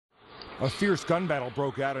A fierce gun battle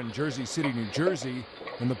broke out in Jersey City, New Jersey.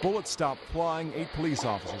 When the bullets stopped flying, 8 police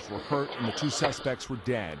officers were hurt and the 2 suspects were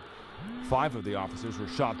dead. 5 of the officers were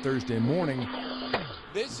shot Thursday morning.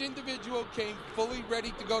 This individual came fully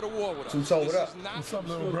ready to go to war with us. What up? What's up,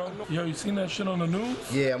 little bro? Yo, you seen that shit on the news?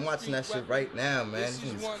 Yeah, I'm watching that shit right now, man. This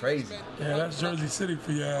is crazy. Yeah, that's Jersey City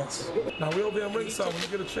for your ass. Now, we over there in ringside. When you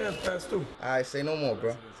get a chance, pass through. All right, say no more,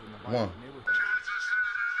 bro. One.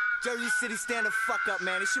 Jersey City, stand the fuck up,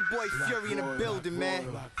 man. It's your boy Fury in the building, man.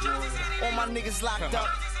 All my niggas locked up.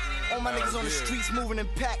 All my niggas on the streets moving in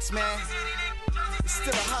packs, man. It's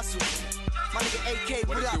still a hustle. My nigga AK,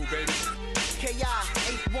 what up? KI,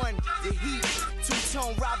 8-1, the Heat,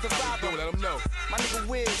 2-tone, rob the robber. Let them know. My nigga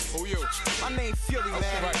Wiz. Who you? My name Fury,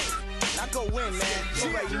 man. Right. Now go in, man. You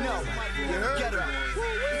already know. Get him.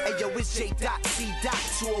 Hey, yo, it's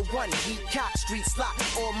J.C.201. Heat cock, street slot.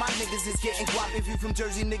 All my niggas is getting guap. If you from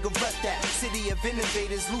Jersey, nigga, rep that. City of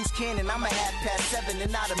innovators, loose cannon. I'm a 7:30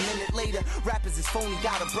 and not a minute later. Rappers is phony,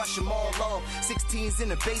 gotta brush them all off. 16s in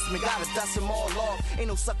the basement, gotta dust them all off. Ain't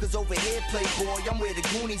no suckers over here, playboy. I'm where the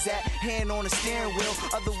Goonies at. Hand on the steering wheel,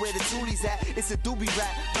 other where the toolies at. It's a doobie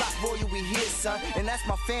rap. Block Royal, we here, son. And that's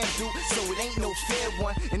my fam, dude. So it ain't no fair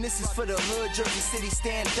one. And this is for the hood, Jersey City,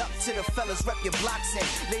 stand up to the fellas, rep your blocks in.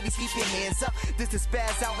 Ladies, keep your hands up. This the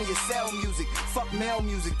spaz out in your cell music. Fuck mail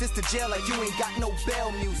music. This the jail like you ain't got no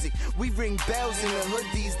bell music. We ring bells in the hood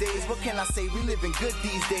these days. What can I say? We living good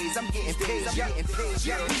these days. I'm getting paid. I'm getting paid.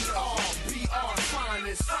 Yeah, we are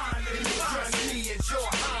finest. You address me as your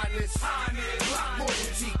highness. Block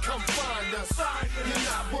royalty, come find us. You're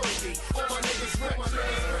not worthy. All my niggas rep.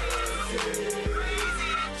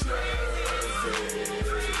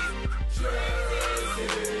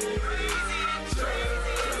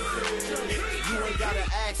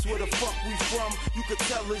 Where the fuck we from? You could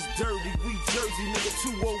tell it's dirty. We Jersey, nigga,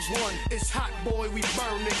 201. It's hot, boy, we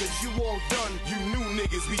burn niggas. You all done. You new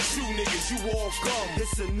niggas, we true niggas. You all gum.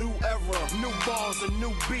 It's a new era. New bars and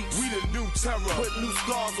new beats. We the new terror. Put new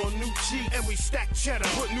scars on new cheeks. And we stack cheddar.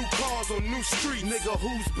 Put new cars on new streets. Nigga,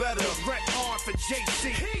 who's better? Rep hard for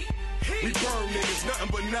JC. We burn niggas, nothing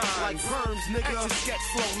but nines. Like perms, nigga. Extra sketch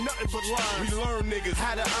flow, nothing but lines. We learn niggas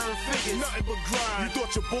how to earn figures. Nothing but grind. You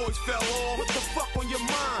thought your boys fell off? What the fuck on your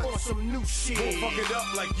mind? On some new shit. Don't fuck it up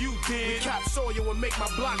like you did. We cop soil and make my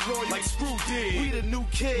block royal. Like Screw did. We the new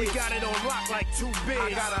kids. We got it on lock like 2 big.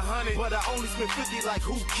 I got 100, but I only spent 50 like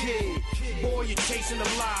who kid? Boy, you're chasing a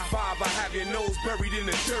lie. 5, I have your nose buried in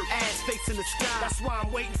the dirt. Ass facing the sky. That's why I'm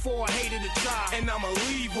waiting for a hater to try. And I'ma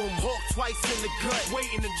leave them hooked twice in the gut,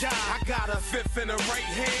 waiting to die. I got a 5th in the right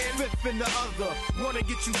hand, 5th in the other. Wanna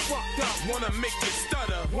get you fucked up. Wanna make you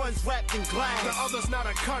stutter. One's wrapped in glass. The other's not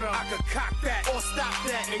a cutter. I could cock that or stop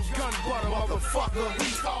that and gun butter, motherfucker.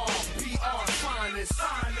 We are finest.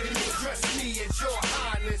 You address me as your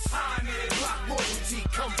highness. Block royalty,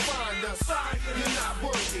 come find us. You're not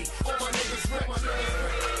worthy. All my niggas rep.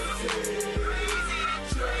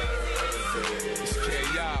 It's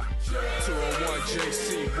KI, 201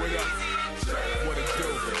 JC, what up? What it do?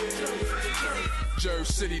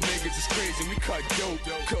 Jersey City niggas is crazy, we cut dope.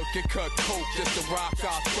 Cook and cut coke just to rock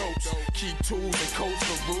our throats. Keep tools and coats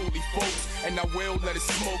for ruly folks. And I will let it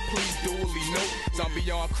smoke, please duly note. I'm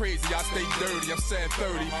beyond crazy, I stay dirty, I'm saying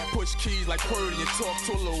 30. Push keys like Purdy and talk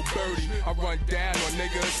to a little birdie. I run down on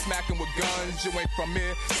niggas, smacking with guns. You ain't from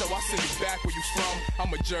here, so I send you back where you from.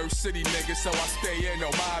 I'm a Jersey City nigga, so I stay in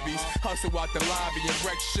no hobbies. Hustle out the lobby and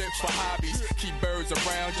wreck shit for hobbies. Keep birds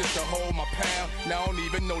around just to hold my pound. Now I don't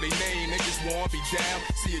even know they name, they just want me down.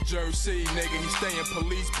 See a Jersey nigga, he stay in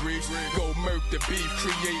police briefs. Go murk the beef,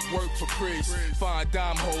 create work for priests. Find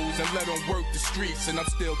dime hoes and let them work the streets. And I'm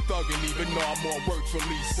still thugging even though I'm on work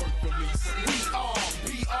release.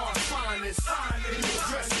 We are finest. You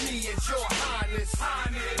address me as your highness.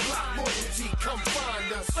 Block royalty, come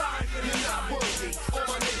find us. You're not worthy. All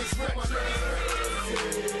my niggas rep.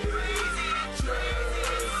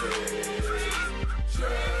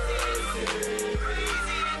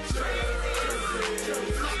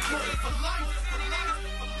 For life.